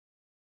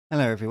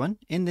Hello everyone.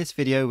 In this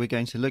video we're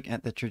going to look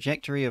at the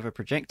trajectory of a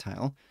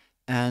projectile,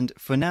 and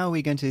for now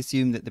we're going to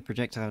assume that the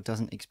projectile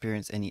doesn't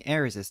experience any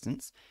air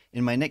resistance.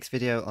 In my next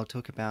video I'll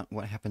talk about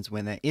what happens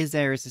when there is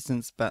air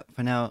resistance, but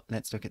for now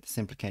let's look at the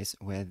simpler case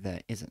where there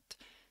isn't.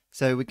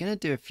 So we're going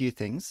to do a few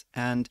things,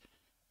 and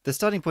the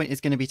starting point is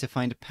going to be to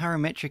find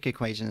parametric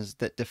equations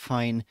that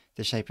define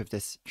the shape of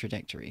this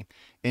trajectory.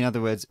 In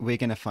other words, we're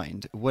going to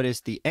find what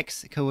is the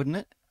x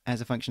coordinate as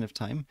a function of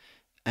time,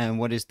 and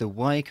what is the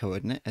y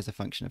coordinate as a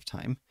function of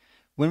time.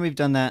 When we've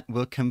done that,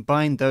 we'll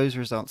combine those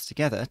results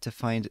together to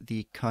find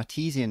the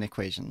Cartesian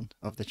equation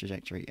of the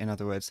trajectory. In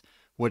other words,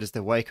 what is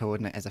the y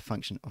coordinate as a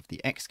function of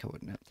the x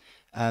coordinate?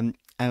 And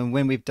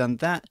when we've done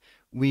that,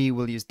 we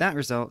will use that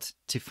result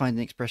to find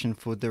an expression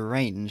for the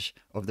range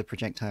of the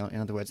projectile.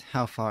 In other words,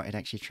 how far it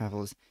actually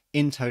travels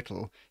in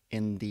total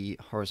in the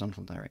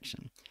horizontal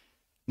direction.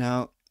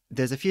 Now,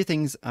 there's a few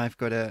things I've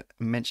got to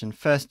mention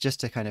first just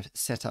to kind of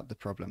set up the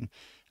problem.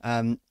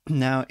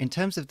 Now, in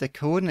terms of the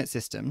coordinate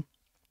system,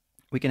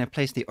 we're going to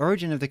place the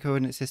origin of the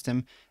coordinate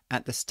system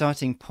at the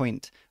starting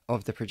point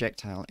of the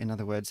projectile. In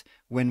other words,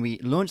 when we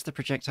launch the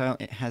projectile,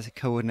 it has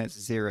coordinates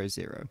 0,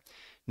 0.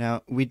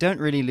 Now, we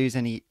don't really lose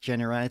any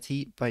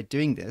generality by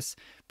doing this,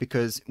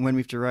 because when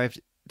we've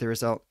derived the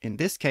result in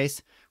this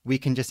case, we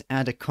can just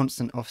add a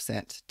constant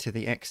offset to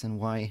the x and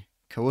y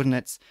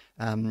coordinates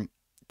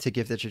to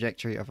give the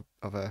trajectory of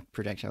a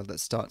projectile that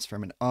starts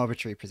from an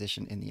arbitrary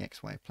position in the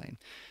xy plane.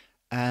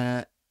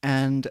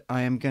 And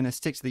I am going to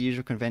stick to the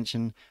usual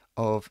convention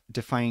of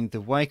defining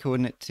the y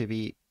coordinate to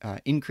be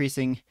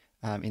increasing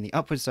in the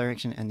upwards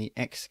direction and the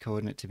x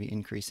coordinate to be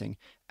increasing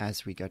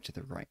as we go to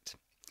the right.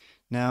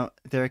 Now,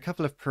 there are a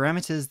couple of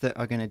parameters that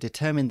are going to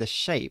determine the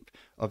shape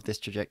of this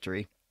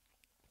trajectory.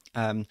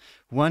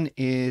 One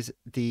is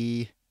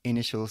the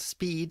initial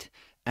speed,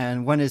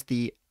 and one is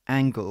the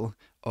angle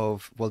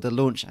of, well, the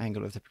launch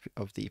angle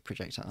of the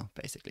projectile,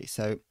 basically.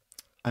 So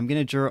I'm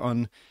going to draw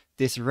on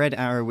this red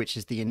arrow, which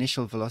is the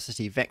initial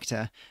velocity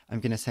vector. I'm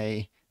going to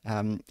say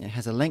it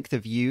has a length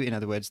of u. In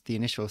other words, the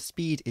initial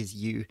speed is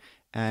u,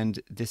 and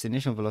this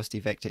initial velocity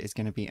vector is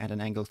going to be at an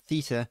angle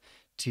theta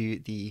to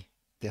the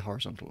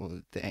horizontal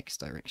or the x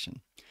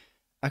direction.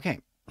 Okay,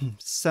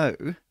 so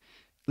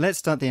let's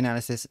start the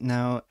analysis.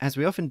 Now, as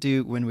we often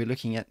do when we're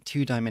looking at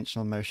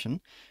two-dimensional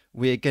motion,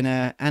 we're going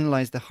to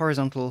analyze the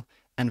horizontal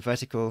and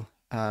vertical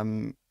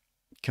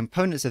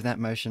components of that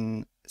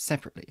motion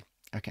separately.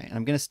 Okay, and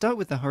I'm going to start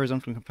with the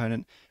horizontal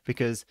component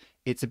because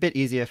it's a bit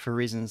easier for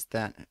reasons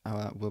that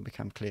will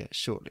become clear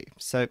shortly.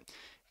 So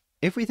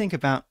if we think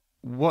about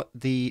what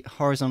the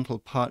horizontal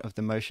part of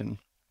the motion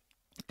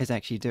is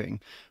actually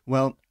doing,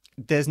 well,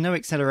 there's no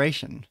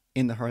acceleration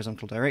in the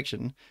horizontal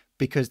direction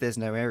because there's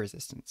no air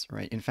resistance,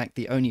 right? In fact,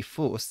 the only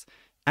force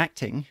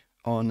acting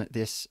on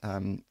this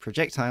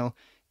projectile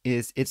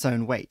is its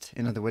own weight.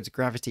 In other words,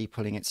 gravity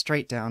pulling it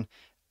straight down,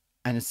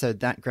 and so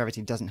that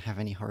gravity doesn't have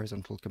any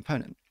horizontal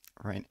component.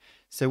 Right.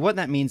 So what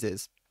that means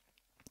is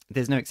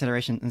there's no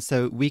acceleration, and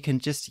so we can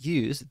just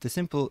use the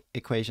simple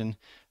equation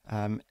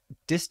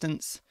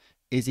distance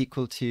is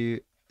equal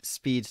to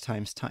speed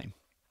times time,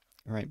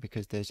 right?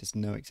 Because there's just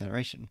no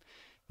acceleration.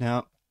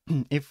 Now,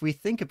 if we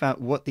think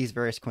about what these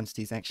various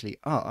quantities actually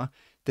are,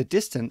 the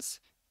distance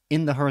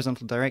in the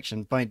horizontal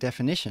direction by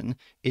definition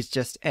is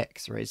just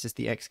x, right? It's just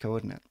the x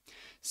coordinate.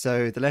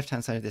 So the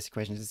left-hand side of this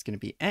equation is going to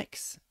be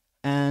x,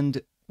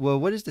 and well,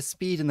 what is the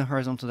speed in the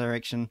horizontal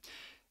direction?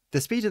 The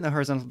speed in the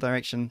horizontal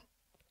direction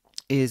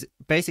is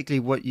basically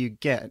what you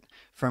get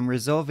from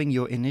resolving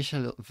your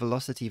initial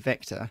velocity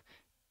vector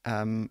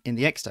in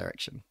the x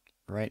direction,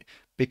 right?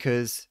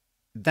 Because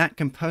that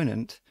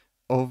component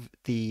of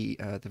the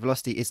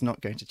velocity is not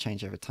going to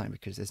change over time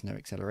because there's no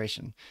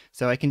acceleration.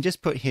 So I can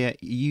just put here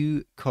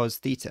u cos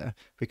theta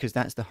because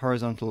that's the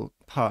horizontal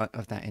part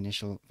of that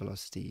initial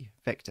velocity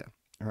vector,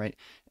 all right?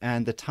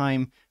 And the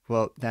time,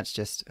 well, that's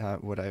just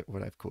what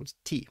I've called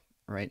t,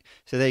 right?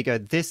 So there you go.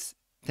 This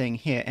thing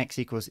here, x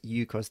equals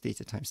u cos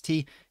theta times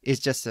t, is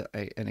just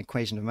an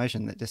equation of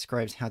motion that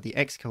describes how the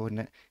x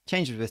coordinate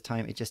changes with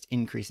time. It just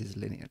increases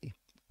linearly.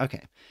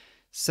 Okay,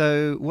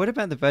 so what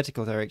about the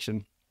vertical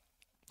direction?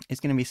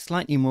 It's going to be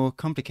slightly more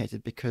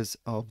complicated because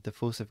of the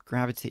force of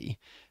gravity,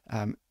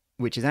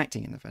 which is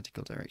acting in the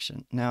vertical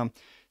direction. Now,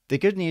 the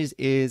good news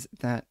is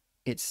that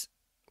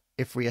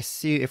if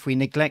we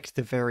neglect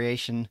the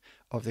variation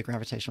of the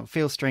gravitational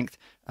field strength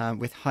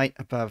with height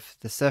above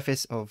the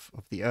surface of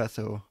the Earth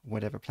or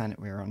whatever planet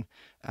we're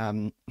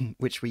on,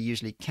 which we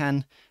usually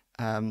can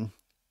on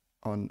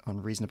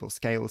reasonable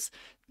scales,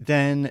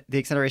 then the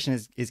acceleration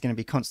is going to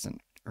be constant,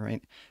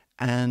 right?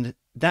 And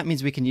that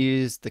means we can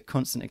use the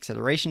constant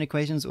acceleration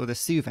equations or the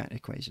Suvat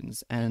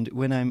equations. And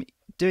when I'm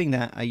doing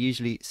that, I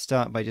usually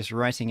start by just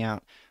writing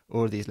out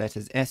all of these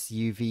letters S,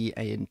 U, V,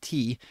 A, and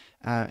T,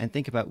 and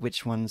think about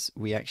which ones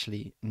we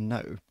actually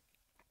know.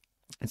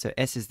 And so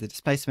S is the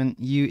displacement,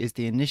 U is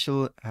the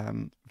initial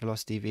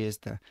velocity, V is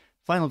the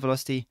final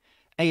velocity,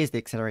 A is the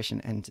acceleration,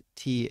 and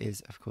T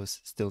is, of course,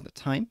 still the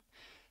time.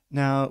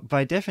 Now,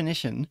 by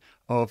definition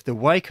of the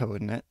y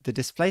coordinate, the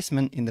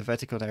displacement in the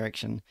vertical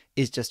direction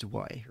is just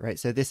y, right?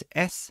 So this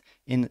s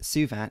in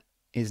suvat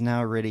is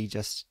now really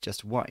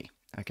just y.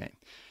 Okay.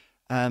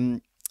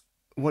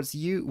 What's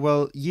u?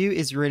 Well, u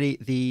is really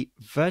the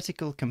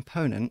vertical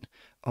component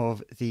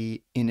of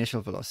the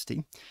initial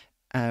velocity.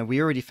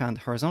 We already found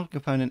the horizontal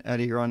component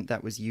earlier on.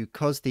 That was u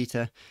cos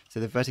theta. So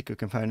the vertical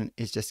component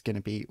is just going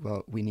to be,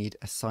 well, we need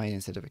a sine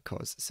instead of a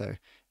cos. So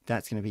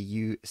that's going to be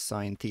u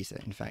sine theta.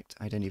 In fact,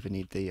 I don't even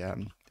need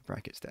the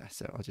brackets there.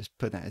 So I'll just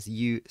put that as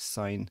u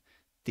sine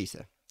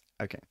theta.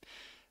 Okay.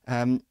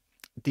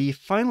 The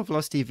final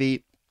velocity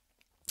v,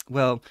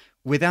 well,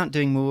 without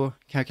doing more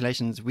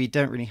calculations, we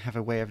don't really have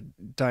a way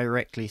of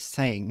directly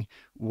saying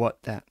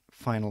what that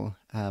final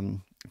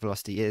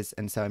velocity is.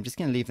 And so I'm just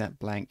going to leave that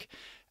blank.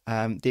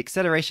 The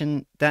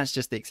acceleration, that's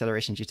just the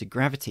acceleration due to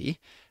gravity.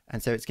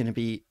 And so it's going to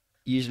be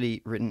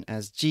usually written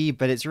as g,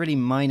 but it's really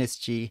minus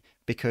g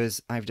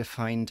because I've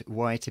defined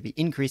y to be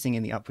increasing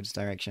in the upwards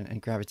direction,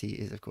 and gravity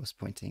is, of course,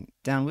 pointing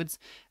downwards.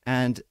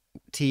 And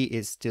t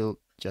is still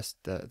just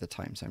the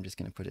time, so I'm just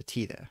going to put a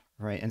t there,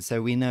 right? And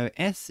so we know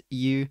s,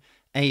 u,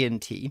 a,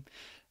 and t.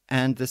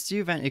 And the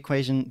Suvat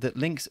equation that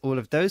links all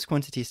of those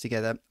quantities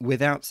together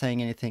without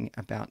saying anything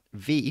about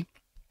v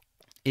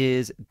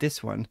is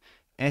this one,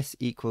 s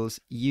equals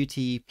ut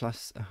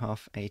plus a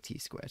half at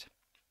squared.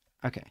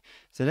 Okay,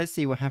 so let's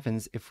see what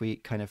happens if we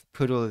kind of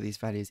put all of these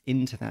values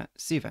into that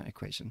Suvat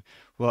equation.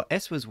 Well,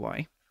 s was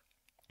y,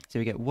 so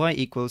we get y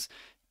equals,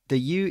 the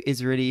u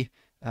is really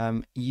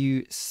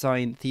u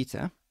sine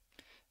theta,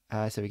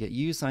 so we get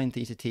u sine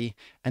theta t,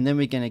 and then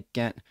we're going to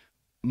get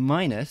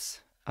minus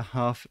a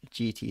half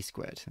gt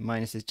squared.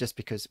 Minus is just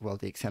because, well,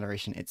 the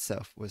acceleration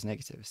itself was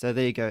negative. So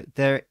there you go.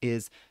 There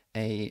is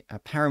a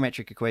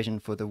parametric equation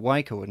for the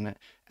y coordinate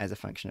as a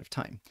function of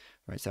time.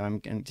 Right, so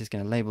I'm just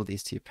going to label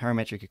these two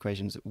parametric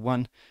equations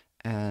 1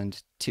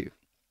 and 2.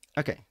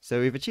 Okay, so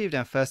we've achieved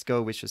our first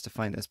goal, which was to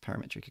find those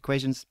parametric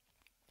equations.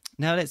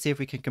 Now let's see if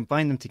we can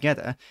combine them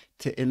together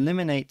to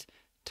eliminate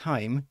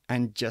time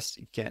and just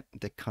get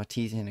the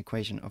Cartesian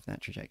equation of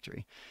that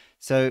trajectory.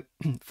 So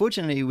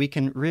fortunately, we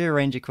can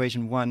rearrange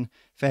equation 1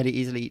 fairly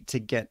easily to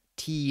get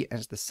t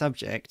as the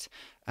subject,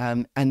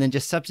 and then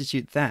just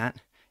substitute that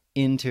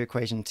into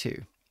equation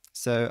 2.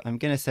 So I'm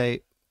going to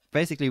say,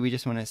 basically, we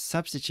just want to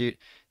substitute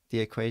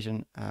the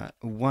equation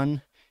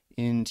 1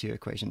 into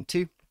equation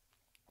 2.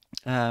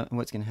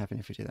 What's going to happen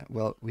if we do that?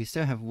 Well, we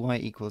still have y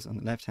equals on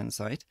the left-hand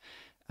side.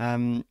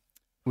 We're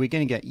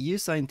going to get u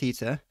sine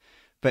theta,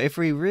 but if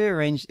we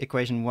rearrange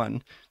equation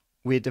 1,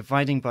 we're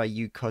dividing by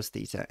u cos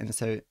theta. And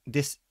so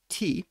this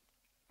t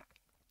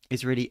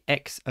is really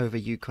x over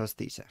u cos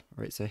theta,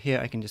 right? So here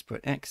I can just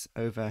put x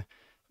over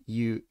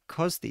u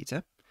cos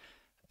theta.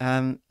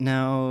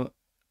 Now,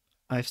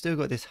 I've still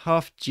got this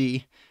half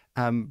g,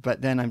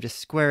 but then I'm just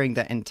squaring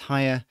that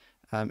entire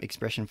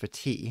expression for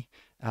t,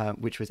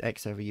 which was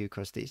x over u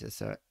cos theta.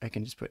 So I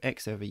can just put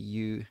x over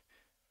u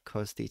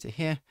cos theta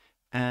here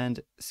and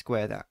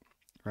square that,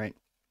 right?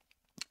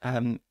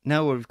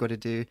 Now what we've got to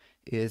do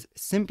is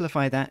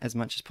simplify that as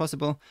much as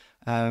possible.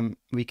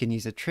 We can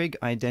use a trig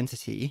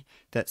identity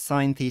that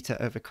sine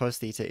theta over cos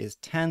theta is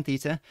tan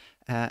theta,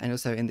 and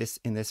also in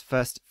this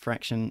first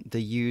fraction,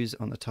 the u's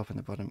on the top and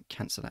the bottom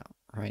cancel out,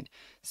 right?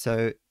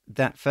 So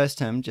that first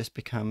term just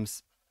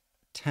becomes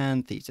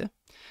tan theta.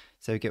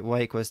 So we get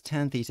y equals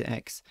tan theta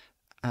x,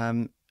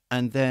 and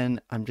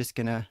then I'm just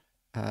gonna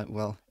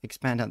well,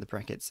 expand out the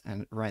brackets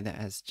and write that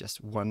as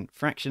just one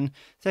fraction.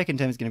 Second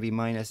term is going to be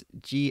minus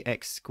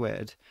gx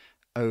squared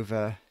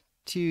over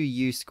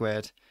 2u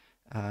squared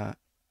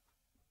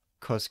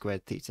cos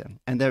squared theta.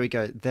 And there we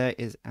go. There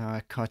is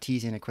our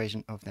Cartesian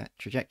equation of that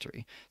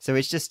trajectory. So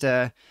it's just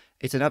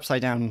it's an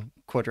upside down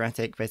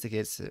quadratic.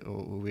 Basically,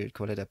 or we would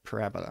call it a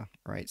parabola,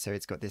 right? So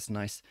it's got this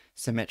nice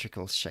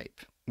symmetrical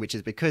shape, which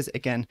is because,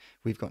 again,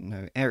 we've got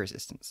no air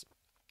resistance.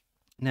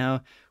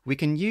 Now, we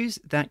can use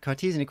that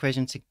Cartesian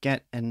equation to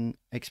get an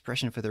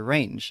expression for the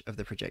range of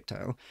the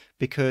projectile,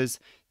 because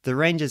the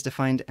range is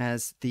defined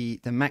as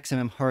the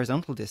maximum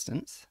horizontal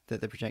distance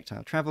that the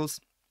projectile travels.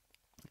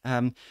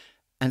 And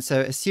so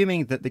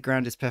assuming that the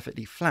ground is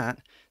perfectly flat,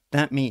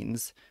 that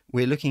means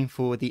we're looking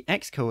for the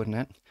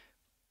x-coordinate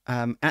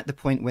at the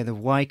point where the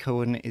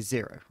y-coordinate is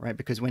 0, right?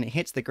 Because when it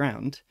hits the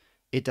ground,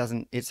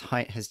 its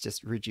height has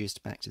just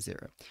reduced back to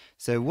 0.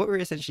 So what we're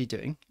essentially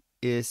doing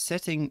is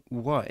setting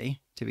y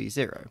to be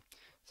 0.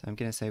 So I'm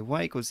going to say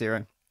y equals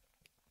 0,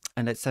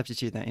 and let's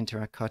substitute that into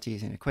our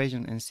Cartesian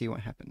equation and see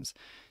what happens.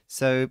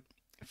 So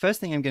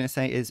first thing I'm going to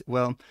say is,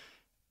 well,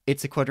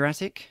 it's a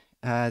quadratic.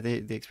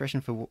 The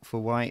expression for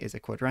y is a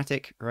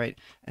quadratic, right?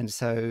 And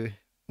so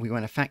we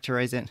want to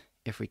factorize it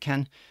if we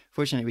can.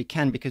 Fortunately, we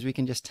can, because we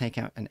can just take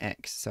out an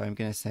x. So I'm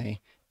going to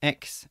say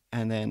x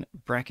and then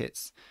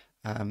brackets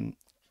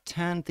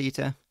tan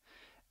theta,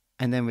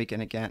 and then we're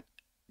going to get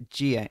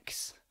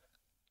gx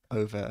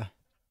over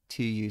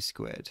 2u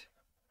squared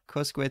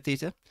cos squared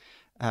theta.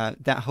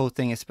 That whole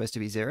thing is supposed to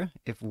be 0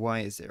 if y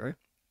is 0.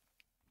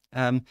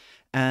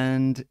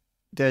 And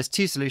there's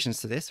two solutions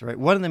to this, right?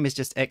 One of them is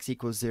just x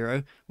equals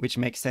 0, which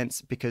makes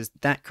sense because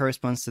that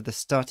corresponds to the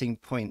starting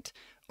point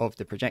of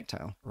the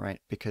projectile,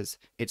 right? Because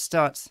it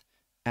starts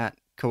at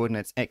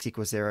coordinates x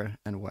equals 0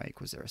 and y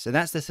equals 0. So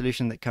that's the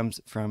solution that comes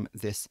from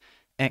this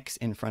x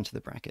in front of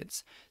the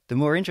brackets. The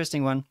more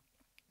interesting one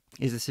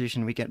is the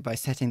solution we get by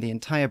setting the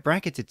entire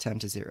bracketed term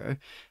to 0.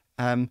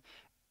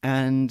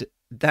 And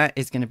that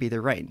is going to be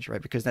the range,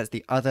 right? Because that's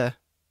the other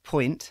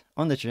point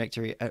on the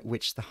trajectory at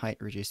which the height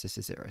reduces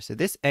to 0. So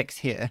this x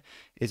here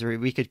is where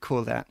we could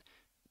call that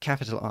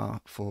capital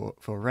R for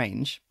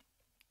range.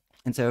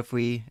 And so if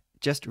we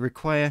just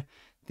require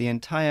the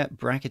entire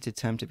bracketed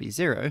term to be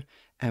 0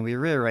 and we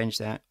rearrange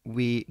that,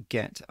 we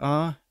get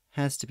R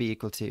has to be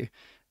equal to,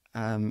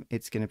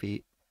 it's going to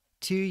be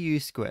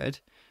 2u squared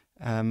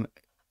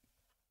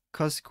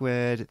cos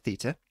squared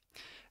theta.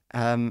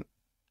 And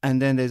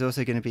then there's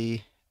also going to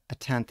be a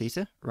tan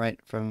theta, right,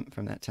 from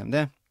that term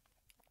there.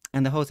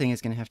 And the whole thing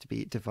is going to have to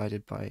be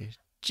divided by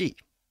g.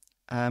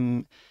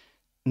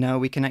 Now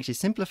we can actually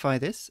simplify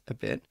this a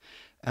bit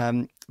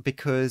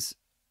because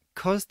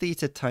cos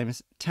theta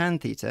times tan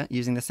theta,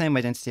 using the same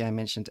identity I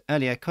mentioned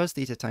earlier, cos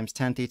theta times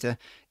tan theta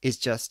is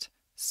just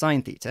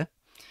sine theta.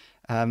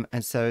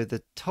 And so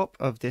the top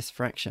of this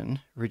fraction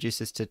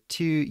reduces to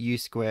 2u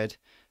squared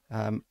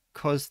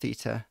cos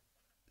theta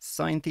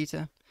sine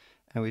theta,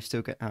 and we've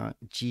still got our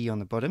g on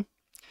the bottom.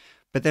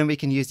 But then we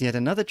can use yet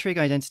another trig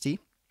identity,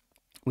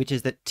 which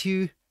is that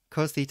 2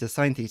 cos theta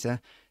sine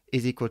theta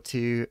is equal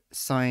to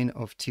sine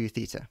of 2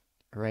 theta,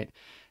 right?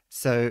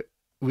 So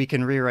we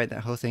can rewrite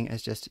that whole thing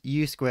as just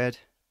u squared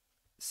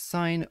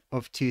sine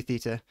of 2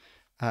 theta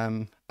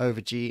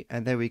over g,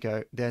 and there we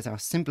go. There's our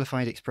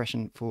simplified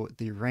expression for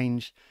the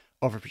range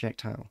of a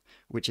projectile,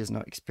 which is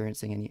not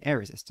experiencing any air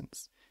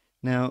resistance.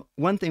 Now,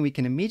 one thing we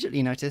can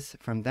immediately notice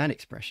from that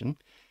expression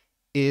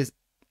is,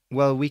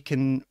 well, we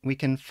can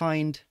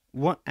find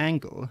what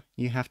angle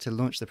you have to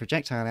launch the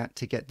projectile at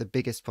to get the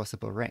biggest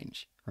possible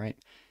range, right?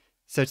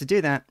 So to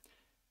do that,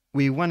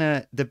 we want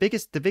to, the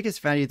biggest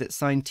value that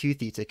sine 2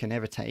 theta can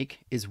ever take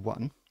is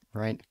 1,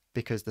 right?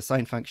 Because the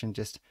sine function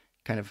just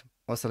kind of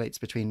oscillates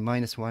between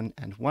 -1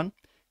 and 1.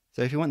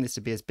 So if you want this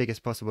to be as big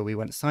as possible, we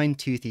want sine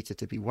 2 theta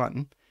to be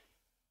 1.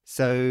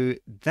 So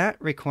that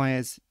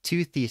requires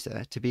 2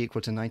 theta to be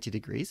equal to 90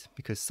 degrees,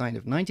 because sine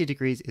of 90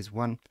 degrees is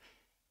 1.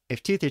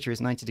 If 2 theta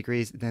is 90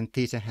 degrees, then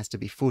theta has to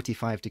be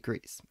 45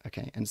 degrees.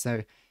 Okay, and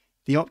so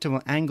the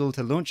optimal angle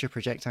to launch your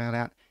projectile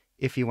at,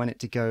 if you want it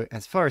to go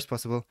as far as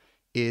possible,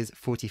 is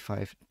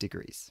 45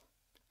 degrees.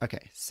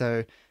 Okay,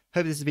 so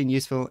hope this has been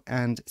useful,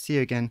 and see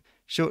you again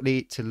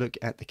shortly to look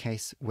at the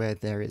case where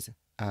there is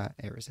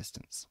air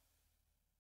resistance.